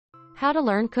How to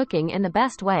learn cooking in the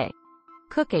best way.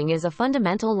 Cooking is a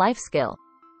fundamental life skill.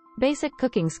 Basic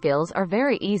cooking skills are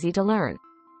very easy to learn.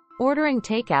 Ordering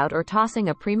takeout or tossing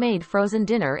a pre-made frozen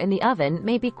dinner in the oven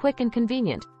may be quick and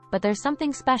convenient, but there's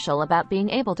something special about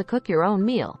being able to cook your own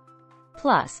meal.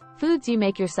 Plus, foods you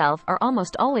make yourself are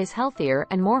almost always healthier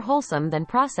and more wholesome than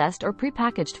processed or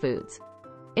prepackaged foods.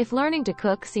 If learning to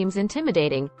cook seems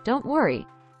intimidating, don't worry.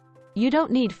 You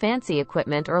don't need fancy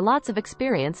equipment or lots of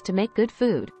experience to make good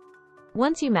food.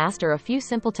 Once you master a few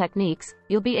simple techniques,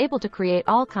 you'll be able to create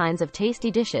all kinds of tasty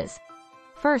dishes.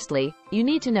 Firstly, you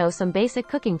need to know some basic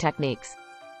cooking techniques.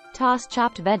 Toss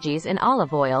chopped veggies in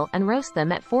olive oil and roast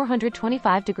them at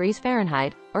 425 degrees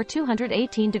Fahrenheit, or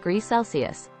 218 degrees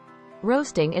Celsius.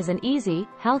 Roasting is an easy,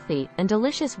 healthy, and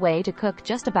delicious way to cook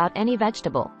just about any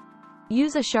vegetable.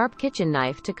 Use a sharp kitchen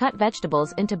knife to cut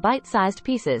vegetables into bite-sized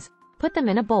pieces. Put them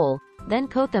in a bowl, then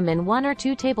coat them in 1 or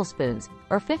 2 tablespoons,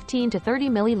 or 15 to 30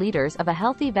 milliliters of a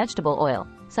healthy vegetable oil,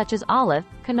 such as olive,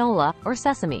 canola, or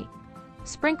sesame.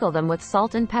 Sprinkle them with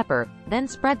salt and pepper, then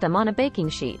spread them on a baking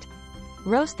sheet.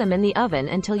 Roast them in the oven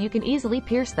until you can easily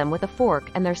pierce them with a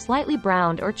fork and they're slightly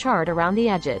browned or charred around the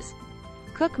edges.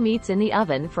 Cook meats in the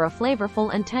oven for a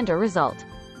flavorful and tender result.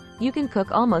 You can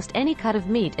cook almost any cut of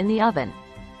meat in the oven.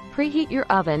 Preheat your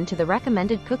oven to the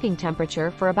recommended cooking temperature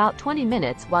for about 20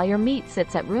 minutes while your meat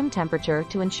sits at room temperature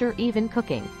to ensure even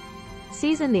cooking.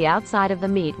 Season the outside of the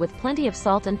meat with plenty of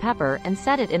salt and pepper and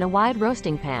set it in a wide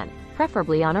roasting pan,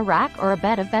 preferably on a rack or a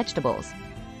bed of vegetables.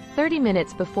 30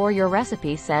 minutes before your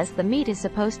recipe says the meat is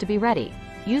supposed to be ready,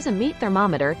 use a meat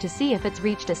thermometer to see if it's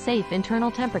reached a safe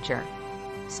internal temperature.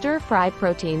 Stir-fry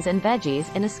proteins and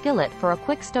veggies in a skillet for a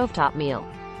quick stovetop meal.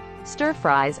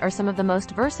 Stir-fries are some of the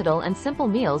most versatile and simple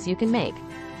meals you can make.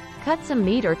 Cut some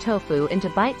meat or tofu into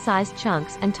bite-sized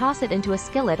chunks and toss it into a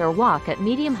skillet or wok at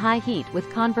medium-high heat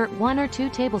with convert 1 or 2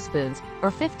 tablespoons,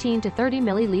 or 15 to 30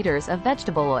 milliliters of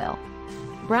vegetable oil.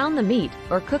 Brown the meat,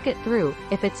 or cook it through,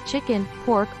 if it's chicken,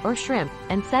 pork, or shrimp,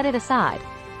 and set it aside.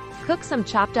 Cook some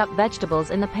chopped up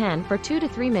vegetables in the pan for 2 to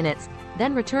 3 minutes,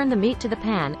 then return the meat to the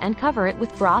pan and cover it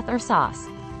with broth or sauce.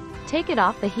 Take it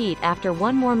off the heat after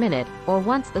 1 more minute, or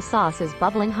once the sauce is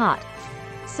bubbling hot.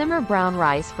 Simmer brown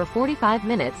rice for 45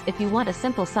 minutes if you want a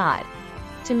simple side.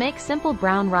 To make simple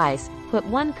brown rice, put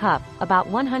 1 cup, about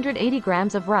 180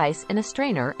 grams of rice in a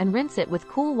strainer and rinse it with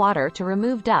cool water to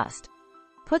remove dust.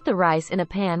 Put the rice in a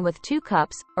pan with 2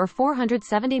 cups, or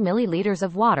 470 milliliters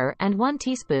of water and 1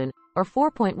 teaspoon, or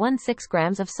 4.16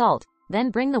 grams of salt, then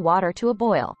bring the water to a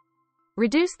boil.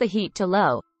 Reduce the heat to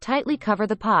low, tightly cover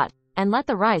the pot, and let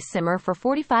the rice simmer for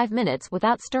 45 minutes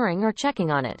without stirring or checking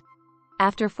on it.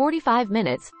 After 45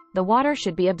 minutes, the water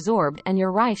should be absorbed and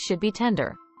your rice should be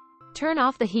tender. Turn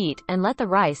off the heat and let the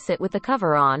rice sit with the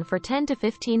cover on for 10 to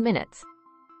 15 minutes.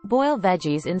 Boil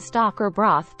veggies in stock or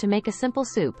broth to make a simple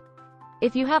soup.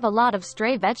 If you have a lot of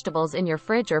stray vegetables in your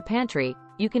fridge or pantry,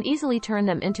 you can easily turn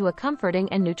them into a comforting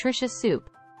and nutritious soup.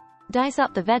 Dice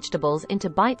up the vegetables into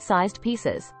bite-sized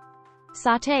pieces.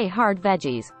 Sauté hard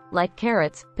veggies, like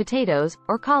carrots, potatoes,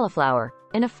 or cauliflower,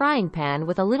 in a frying pan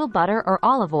with a little butter or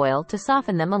olive oil to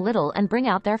soften them a little and bring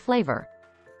out their flavor.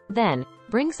 Then,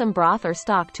 bring some broth or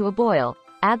stock to a boil,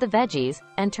 add the veggies,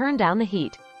 and turn down the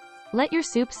heat. Let your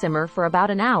soup simmer for about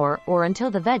an hour or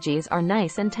until the veggies are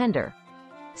nice and tender.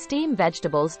 Steam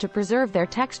vegetables to preserve their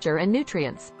texture and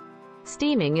nutrients.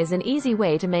 Steaming is an easy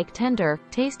way to make tender,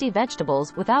 tasty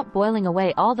vegetables without boiling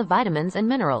away all the vitamins and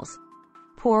minerals.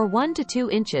 Pour 1 to 2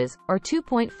 inches, or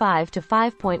 2.5 to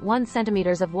 5.1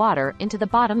 centimeters of water into the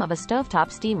bottom of a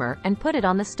stovetop steamer and put it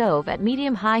on the stove at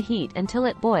medium-high heat until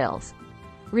it boils.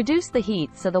 Reduce the heat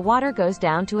so the water goes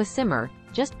down to a simmer,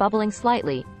 just bubbling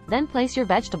slightly, then place your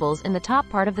vegetables in the top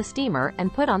part of the steamer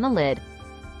and put on the lid.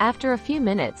 After a few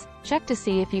minutes, check to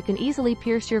see if you can easily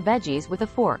pierce your veggies with a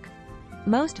fork.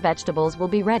 Most vegetables will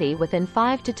be ready within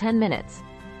 5 to 10 minutes.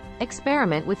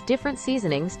 Experiment with different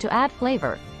seasonings to add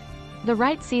flavor. The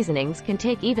right seasonings can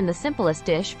take even the simplest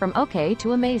dish from okay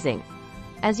to amazing.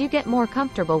 As you get more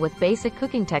comfortable with basic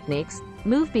cooking techniques,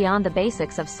 move beyond the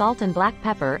basics of salt and black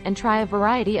pepper and try a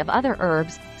variety of other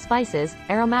herbs, spices,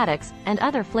 aromatics, and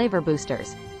other flavor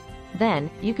boosters. Then,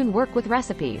 you can work with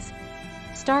recipes.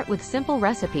 Start with simple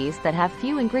recipes that have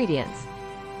few ingredients.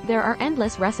 There are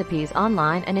endless recipes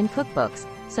online and in cookbooks,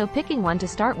 so picking one to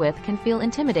start with can feel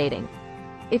intimidating.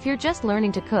 If you're just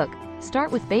learning to cook,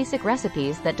 start with basic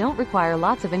recipes that don't require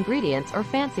lots of ingredients or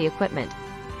fancy equipment.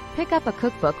 Pick up a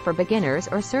cookbook for beginners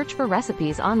or search for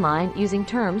recipes online using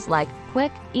terms like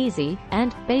quick, easy,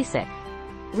 and basic.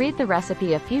 Read the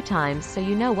recipe a few times so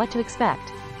you know what to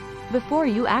expect. Before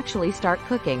you actually start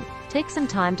cooking, take some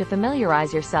time to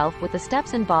familiarize yourself with the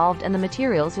steps involved and the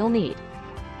materials you'll need.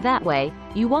 That way,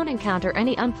 you won't encounter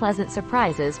any unpleasant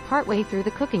surprises partway through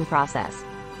the cooking process.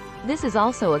 This is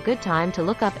also a good time to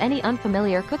look up any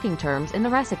unfamiliar cooking terms in the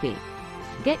recipe.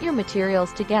 Get your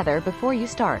materials together before you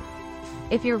start.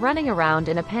 If you're running around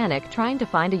in a panic trying to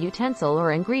find a utensil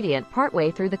or ingredient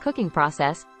partway through the cooking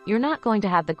process, you're not going to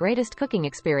have the greatest cooking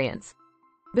experience.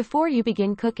 Before you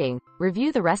begin cooking,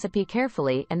 review the recipe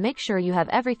carefully and make sure you have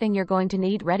everything you're going to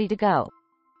need ready to go.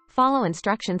 Follow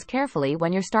instructions carefully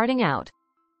when you're starting out.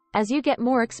 As you get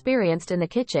more experienced in the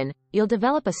kitchen, you'll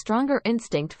develop a stronger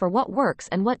instinct for what works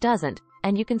and what doesn't,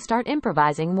 and you can start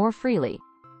improvising more freely.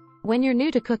 When you're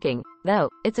new to cooking, though,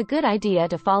 it's a good idea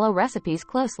to follow recipes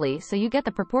closely so you get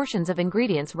the proportions of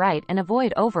ingredients right and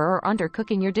avoid over or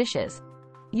undercooking your dishes.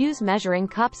 Use measuring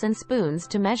cups and spoons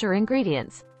to measure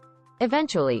ingredients.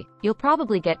 Eventually, you'll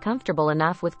probably get comfortable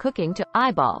enough with cooking to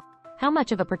eyeball how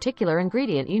much of a particular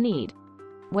ingredient you need.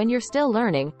 When you're still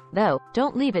learning, though,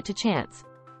 don't leave it to chance.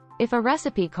 If a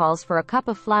recipe calls for a cup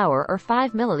of flour or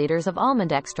 5 milliliters of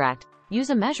almond extract, use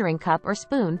a measuring cup or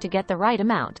spoon to get the right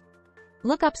amount.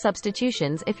 Look up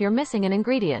substitutions if you're missing an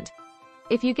ingredient.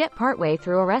 If you get partway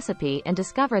through a recipe and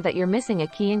discover that you're missing a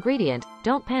key ingredient,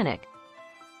 don't panic.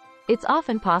 It's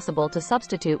often possible to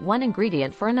substitute one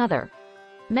ingredient for another.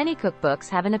 Many cookbooks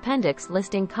have an appendix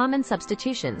listing common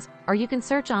substitutions, or you can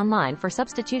search online for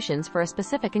substitutions for a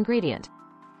specific ingredient.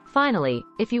 Finally,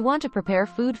 if you want to prepare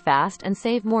food fast and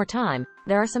save more time,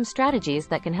 there are some strategies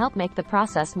that can help make the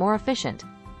process more efficient.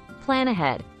 Plan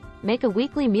ahead. Make a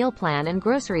weekly meal plan and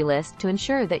grocery list to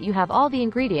ensure that you have all the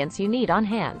ingredients you need on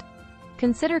hand.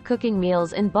 Consider cooking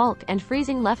meals in bulk and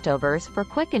freezing leftovers for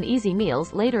quick and easy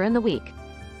meals later in the week.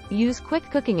 Use quick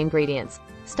cooking ingredients.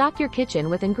 Stock your kitchen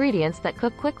with ingredients that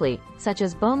cook quickly, such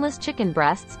as boneless chicken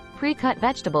breasts, pre-cut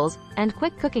vegetables, and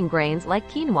quick cooking grains like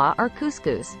quinoa or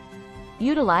couscous.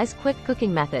 Utilize quick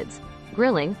cooking methods.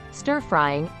 Grilling,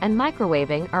 stir-frying, and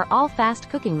microwaving are all fast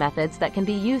cooking methods that can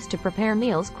be used to prepare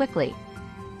meals quickly.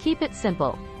 Keep it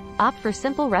simple. Opt for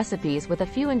simple recipes with a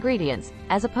few ingredients,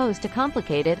 as opposed to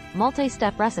complicated,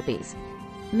 multi-step recipes.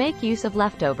 Make use of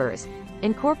leftovers.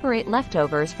 Incorporate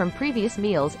leftovers from previous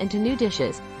meals into new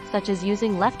dishes, such as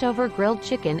using leftover grilled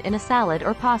chicken in a salad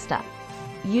or pasta.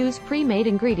 Use pre-made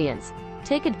ingredients.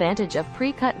 Take advantage of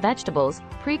pre-cut vegetables,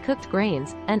 pre-cooked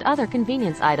grains, and other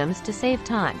convenience items to save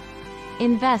time.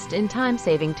 Invest in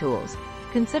time-saving tools.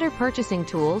 Consider purchasing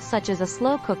tools such as a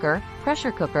slow cooker,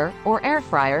 pressure cooker, or air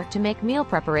fryer to make meal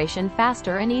preparation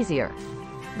faster and easier.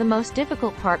 The most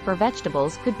difficult part for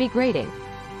vegetables could be grating.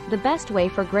 The best way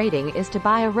for grating is to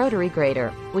buy a rotary grater,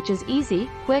 which is easy,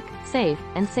 quick, safe,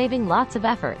 and saving lots of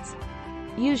efforts.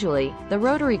 Usually, the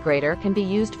rotary grater can be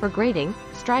used for grating,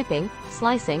 striping,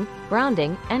 slicing,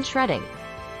 grounding, and shredding.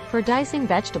 For dicing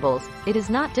vegetables, it is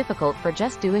not difficult for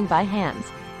just doing by hands.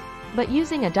 But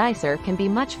using a dicer can be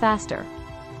much faster.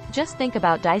 Just think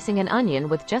about dicing an onion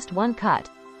with just one cut.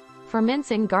 For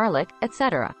mincing garlic,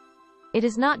 etc. It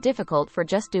is not difficult for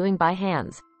just doing by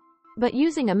hands. But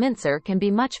using a mincer can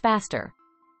be much faster.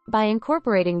 By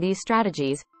incorporating these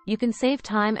strategies, you can save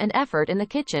time and effort in the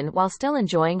kitchen while still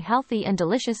enjoying healthy and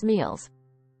delicious meals.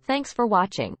 Thanks for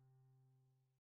watching.